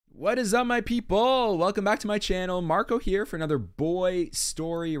What is up, my people? Welcome back to my channel. Marco here for another Boy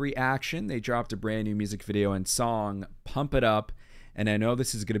Story reaction. They dropped a brand new music video and song, Pump It Up. And I know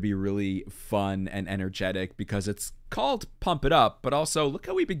this is going to be really fun and energetic because it's called Pump It Up, but also look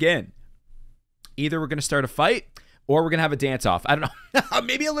how we begin. Either we're going to start a fight or we're going to have a dance-off. I don't know.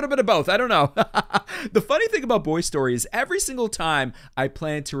 Maybe a little bit of both. I don't know. The funny thing about Boy Story is every single time I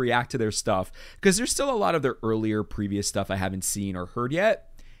plan to react to their stuff, because there's still a lot of their earlier previous stuff I haven't seen or heard yet,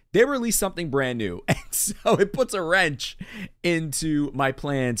 they release something brand new, and so it puts a wrench into my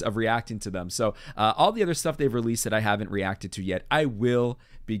plans of reacting to them. So all the other stuff they've released that I haven't reacted to yet, I will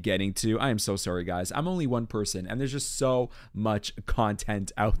be getting to. I am so sorry, guys. I'm only one person, and there's just so much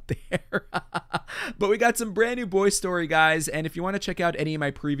content out there. But we got some brand new Boy Story, guys, and if you want to check out any of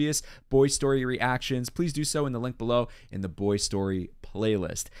my previous Boy Story reactions, please do so in the link below in the Boy Story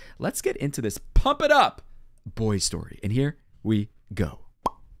playlist. Let's get into this Pump It Up Boy Story, and here we go.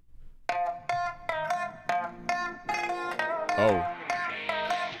 Oh.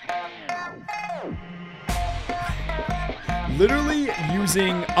 Literally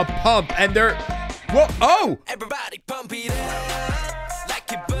using a pump, and they're... Whoa, oh! Everybody pump it up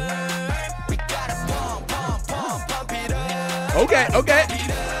like a bird. We gotta pump, pump, pump, pump it up. Okay, okay.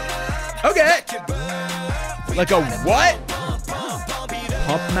 Okay. Like a what?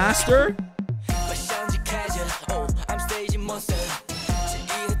 Pump master?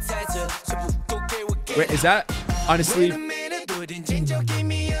 Wait, is that honestly...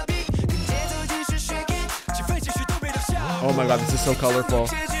 Oh my god, this is so colorful.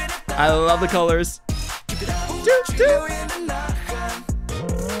 I love the colors.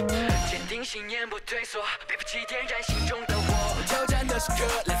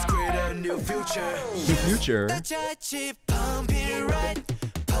 New future?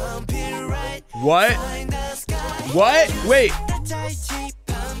 What? What? Wait.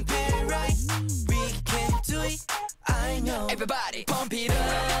 Everybody pump it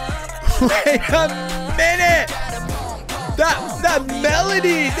up. Wait a minute. That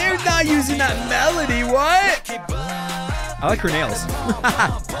melody. They're not using that melody. What? I like her nails.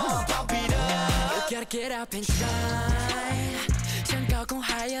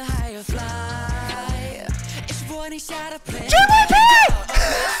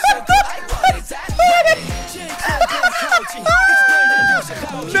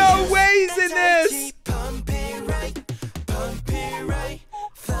 No ways in this.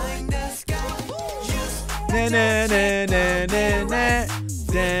 Na na na na na na.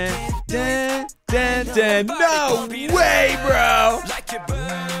 Dun, dun, dun, dun. No way, bro.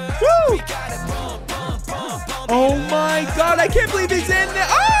 Woo. Oh my god, I can't believe he's in there.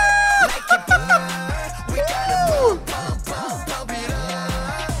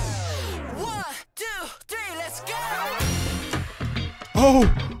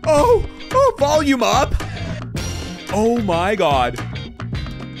 Oh, volume up. Oh my god.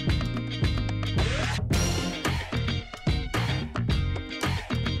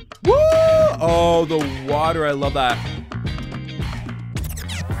 Woo! Oh, the water. I love that.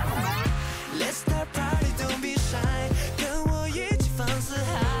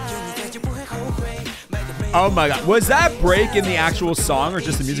 Oh my god. Was that break in the actual song or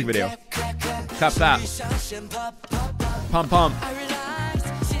just the music video? Tap that. Pump, pump.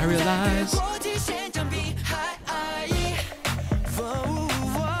 I realize.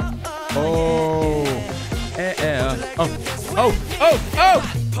 Oh. Oh.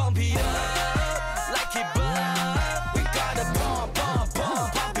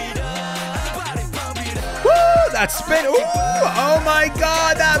 Woo, that spin. Ooh, oh my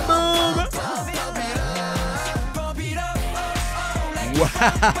god, that boom.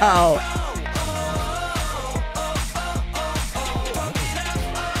 Wow.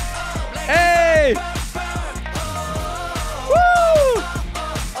 Hey. Woo.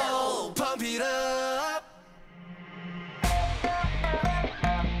 Pump it up.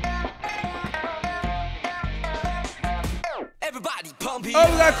 Everybody pump it up.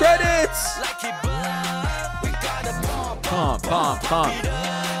 Oh, we got credits. Pump, pump, pump.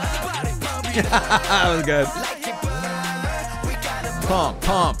 That was good. Pump,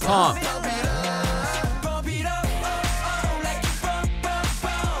 pump, pump.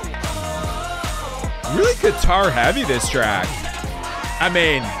 Really guitar heavy, this track. I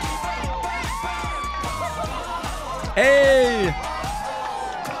mean, hey.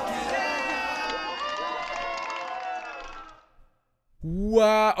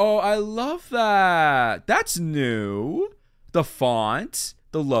 Wow. Oh, I love that. That's new. The font,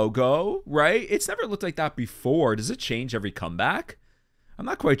 the logo, right? It's never looked like that before. Does it change every comeback? I'm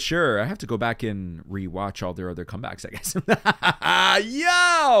not quite sure. I have to go back and rewatch all their other comebacks, I guess.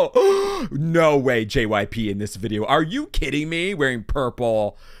 Yo! No way, JYP in this video. Are you kidding me? Wearing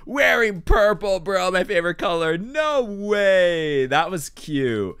purple. Wearing purple, bro. My favorite color. No way. That was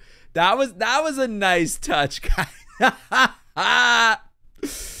cute. That was a nice touch, guys.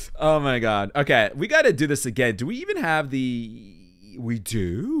 Oh my god. Okay, we got to do this again. Do we even have the... We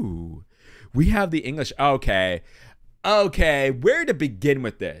do. We have the English. Okay. Okay, where to begin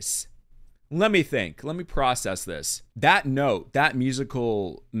with this? Let me think. Let me process this. That note, that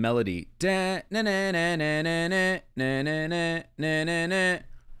musical melody. Head and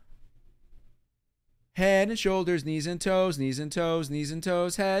shoulders, knees and toes, knees and toes, knees and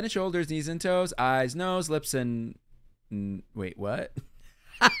toes, head and shoulders, knees and toes, eyes, nose, lips, and... Wait, what?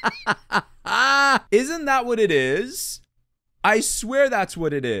 Isn't that what it is? I swear that's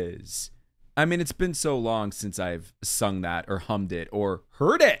what it is. I mean, it's been so long since I've sung that or hummed it or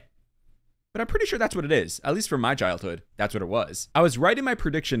heard it. But I'm pretty sure that's what it is. At least from my childhood, that's what it was. I was right in my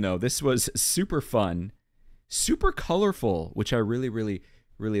prediction, though. This was super fun, super colorful, which I really, really,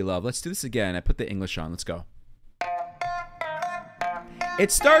 really love. Let's do this again. I put the English on. Let's go.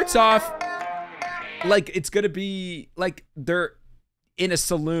 It starts off like it's going to be like they're in a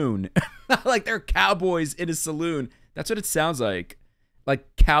saloon. Like they're cowboys in a saloon. That's what it sounds like.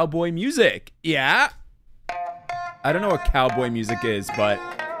 Like cowboy music. Yeah. I don't know what cowboy music is, but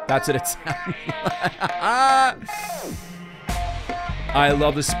that's what it sounds like. I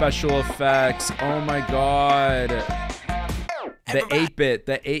love the special effects. Oh my god. The 8-bit,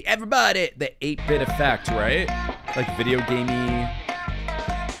 everybody, the 8-bit effect, right? Like video gamey.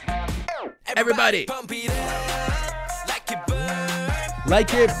 Everybody.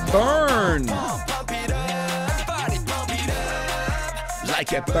 Like it burn.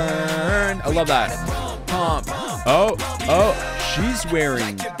 Like it burn. I love that. Pump. Oh, she's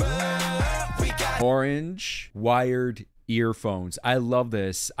wearing orange wired earphones. I love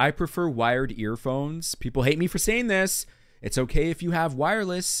this. I prefer wired earphones. People hate me for saying this. It's okay if you have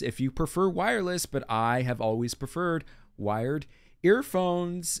wireless, if you prefer wireless, but I have always preferred wired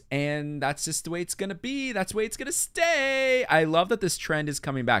earphones, and that's just the way it's gonna be. That's the way it's gonna stay. I love that this trend is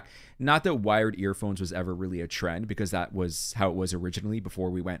coming back. Not that wired earphones was ever really a trend, because that was how it was originally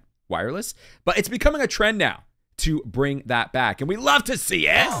before we went wireless, but it's becoming a trend now to bring that back, and we love to see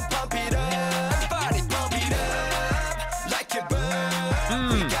it.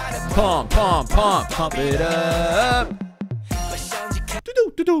 Pump it up.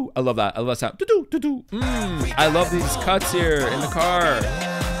 I love that. I love that sound. I love these cuts here in the car.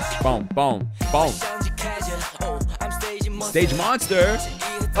 Boom, boom, boom. Stage monster.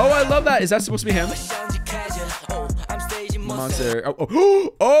 Oh, I love that. Is that supposed to be him? Monster.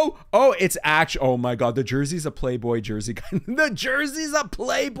 Oh, it's actually. Oh my god, the jersey's a Playboy jersey. The jersey's a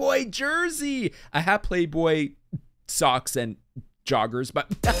Playboy jersey. I have Playboy socks and joggers, but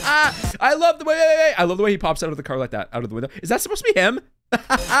I love the way I love the way he pops out of the car like that, out of the window. Is that supposed to be him?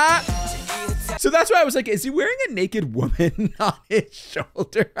 So that's why I was like, is he wearing a naked woman on his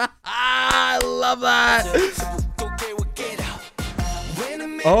shoulder? I love that.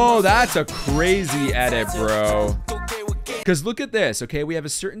 Oh, that's a crazy edit, bro. Because look at this, okay? We have a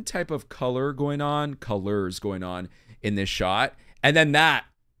certain type of colors going on in this shot. And then that,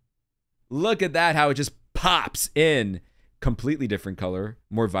 look at that, how it just pops in. Completely different color,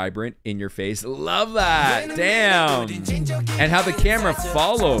 more vibrant, in your face. Love that. Damn. And how the camera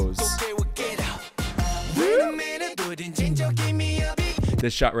follows.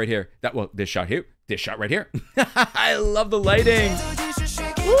 This shot right here. This shot here. This shot right here. I love the lighting.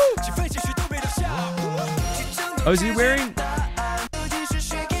 Woo. Oh, is he wearing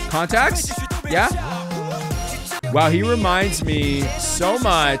contacts? Yeah. Wow, he reminds me so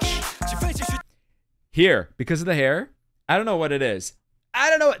much. Here, because of the hair. I don't know what it is. I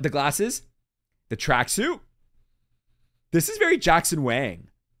don't know what the glasses, the tracksuit. This is very Jackson Wang.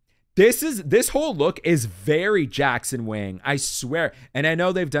 This whole look is very Jackson Wang. I swear. And I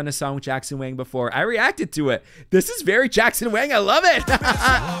know they've done a song with Jackson Wang before. I reacted to it. This is very Jackson Wang. I love it.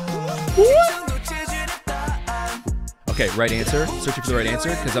 Okay, right answer. Searching for the right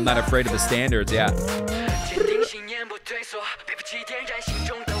answer because I'm not afraid of the standards. Yeah.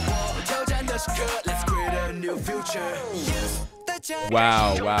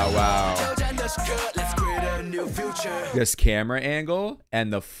 Wow. This camera angle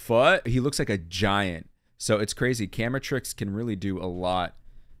and the foot, he looks like a giant. So it's crazy. Camera tricks can really do a lot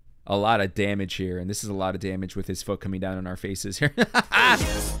of damage here. And this is a lot of damage with his foot coming down on our faces here.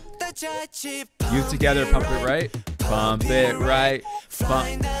 You together, pump it right. Pump it right.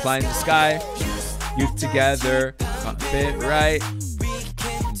 Pump, fly in the sky. You together, pump it right.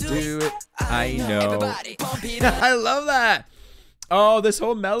 do it. I know. I love that. Oh, this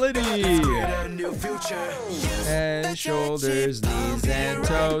whole melody. Head, shoulders, knees and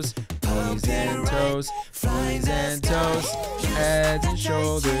toes. Knees and toes. Knees and toes. Head and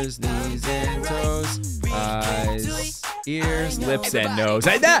shoulders, knees and toes. Eyes, ears, lips and nose.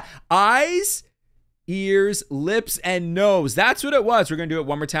 Eyes, ears, lips, and nose. That's what it was. We're gonna do it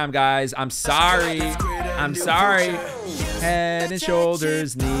one more time, guys. I'm sorry. I'm sorry. Head and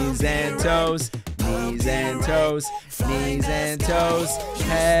shoulders, knees and toes. Knees and toes. Knees and toes.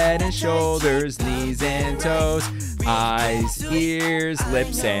 Head and shoulders, knees and toes. Eyes, ears,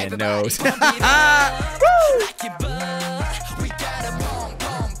 lips, and nose. Woo!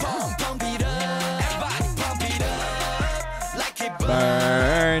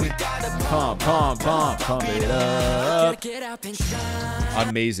 Burn. Pump, pump, pump, pump it up.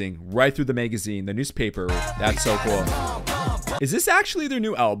 Amazing. Right through the magazine, the newspaper. That's so cool. Is this actually their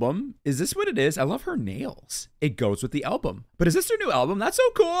new album? Is this what it is? I love her nails. It goes with the album. But is this their new album? That's so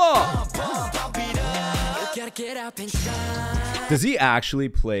cool. Does he actually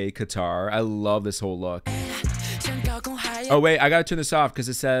play guitar? I love this whole look. Oh, wait, I gotta turn this off because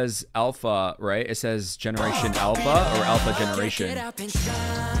it says Alpha, right? It says Generation Alpha or Alpha Generation.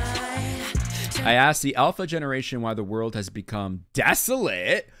 I asked the Alpha Generation why the world has become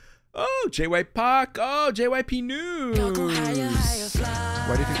desolate. Oh, JYP. Oh, JYP News. Why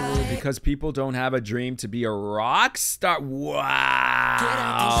do you think the world? Because people don't have a dream to be a rock star. Wow.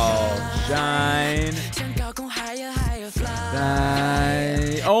 Shine.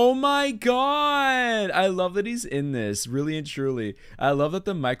 Oh my god. I love that he's in this. Really and truly. I love that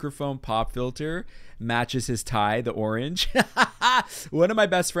the microphone pop filter matches his tie, the orange. One of my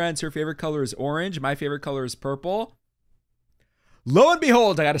best friends, her favorite color is orange. My favorite color is purple. Lo and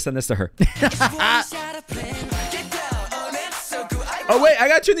behold, I gotta send this to her. Oh wait, I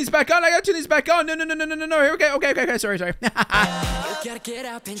gotta turn these back on. I gotta turn these back on. No. Here, okay. Sorry.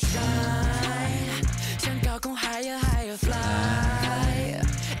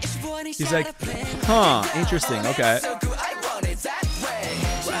 He's like, huh, interesting. Okay.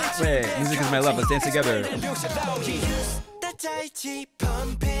 Wait, music is my love. Let's dance together.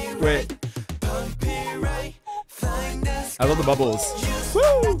 Wait. I love the bubbles. Woo!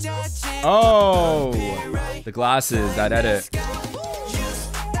 Oh, the glasses, that edit.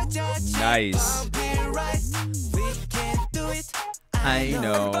 Nice. I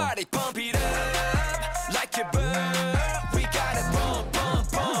know.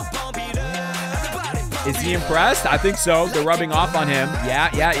 Is he impressed? I think so. They're rubbing off on him. Yeah.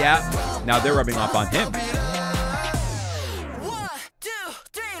 Now they're rubbing off on him.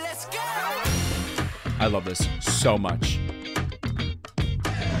 I love this so much.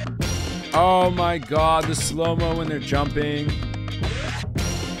 Oh my god, the slow-mo when they're jumping.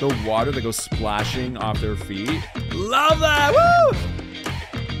 The water that goes splashing off their feet. Love that! Woo!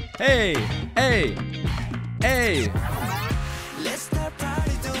 Hey!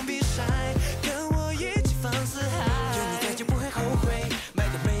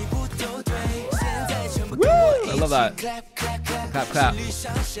 Woo! I love that. Clap.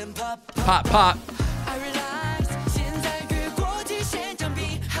 Pop.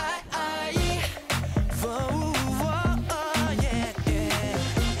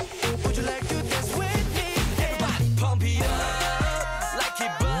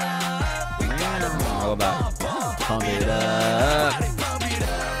 Pump it up.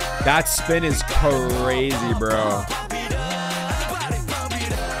 That spin is crazy, bro.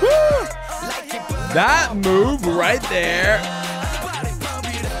 Woo! That move right there.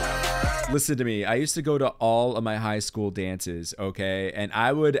 Listen to me. I used to go to all of my high school dances, okay? And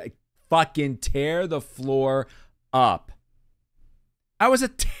I would fucking tear the floor up. I was a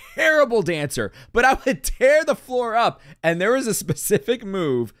terrible dancer, but I would tear the floor up. And there was a specific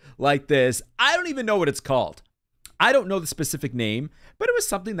move like this. I don't even know what it's called. I don't know the specific name, but it was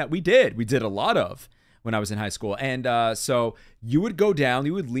something that we did. We did a lot of when I was in high school. And so you would go down,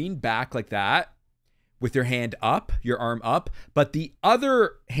 you would lean back like that with your hand up, your arm up, but the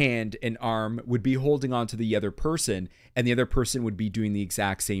other hand and arm would be holding on to the other person, and the other person would be doing the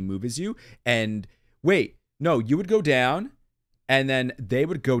exact same move as you. And wait, no, you would go down, and then they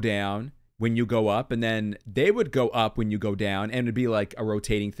would go down when you go up, and then they would go up when you go down, and it'd be like a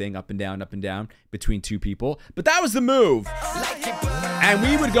rotating thing up and down between two people. But that was the move. And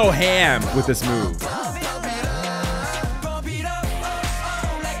we would go ham with this move.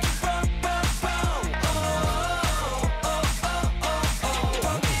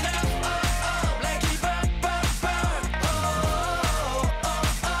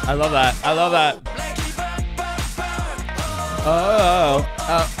 I love that. I love that. Oh,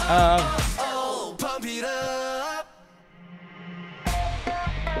 oh, oh. Pump it up.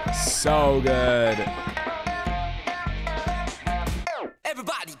 So good.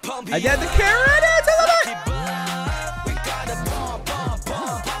 Everybody pump it I get the up. carrot. It's a little bit. We gotta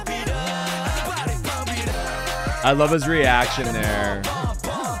pump it up. Everybody pump it up. I love his reaction there.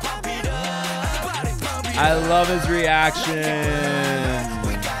 I love his reaction.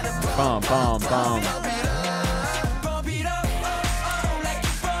 Bum, bum, bum.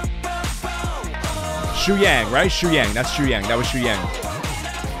 Shuyang, right? Shuyang. That's Shuyang. That was Shuyang.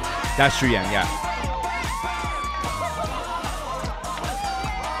 That's Shuyang, yeah.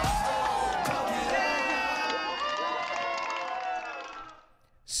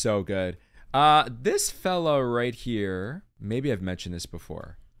 So good. This fellow right here, maybe I've mentioned this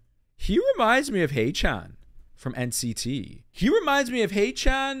before. He reminds me of Haechan from NCT. He reminds me of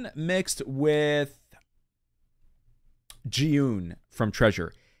Haechan mixed with Jiyoon from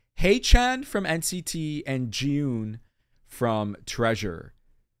Treasure. Haechan from NCT and Jiyoon from Treasure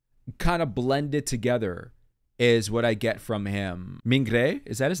kind of blended together is what I get from him. Mingrui,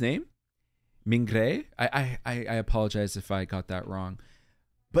 is that his name? Mingrui? I apologize if I got that wrong.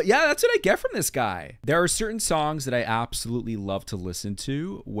 But yeah, that's what I get from this guy. There are certain songs that I absolutely love to listen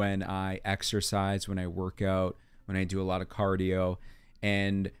to when I exercise, when I work out, when I do a lot of cardio.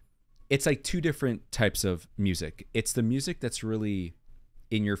 And it's like two different types of music. It's the music that's really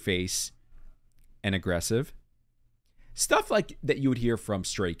in your face and aggressive. Stuff like that you would hear from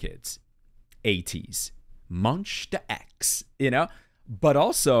Stray Kids, ATEEZ, Monsta X, you know? But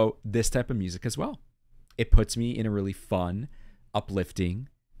also this type of music as well. It puts me in a really fun, uplifting,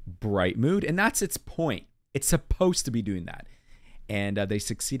 bright mood, and that's its point. It's supposed to be doing that, and they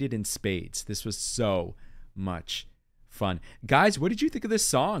succeeded in spades. This was so much fun. Guys, what did you think of this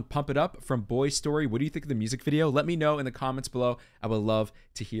song, Pump It Up from Boystory? What do you think of the music video? Let me know in the comments below. I would love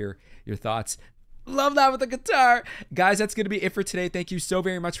to hear your thoughts. Love that with the guitar. Guys, that's going to be it for today. Thank you so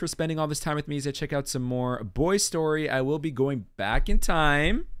very much for spending all this time with me as I check out some more Boystory. I will be going back in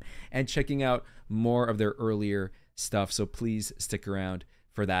time and checking out more of their earlier stuff, so please stick around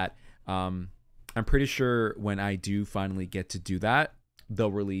for that. I'm pretty sure when I do finally get to do that,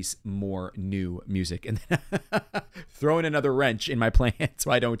 they'll release more new music, and then throw in another wrench in my plans.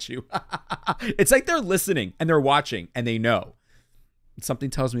 Why don't you? It's like they're listening and they're watching and they know. Something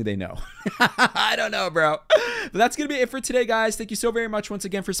tells me they know. I don't know, bro. But that's going to be it for today, guys. Thank you so very much once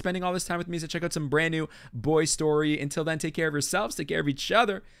again for spending all this time with me as I check out some brand new Boystory. Until then, take care of yourselves. Take care of each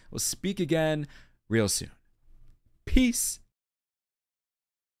other. We'll speak again real soon. Peace.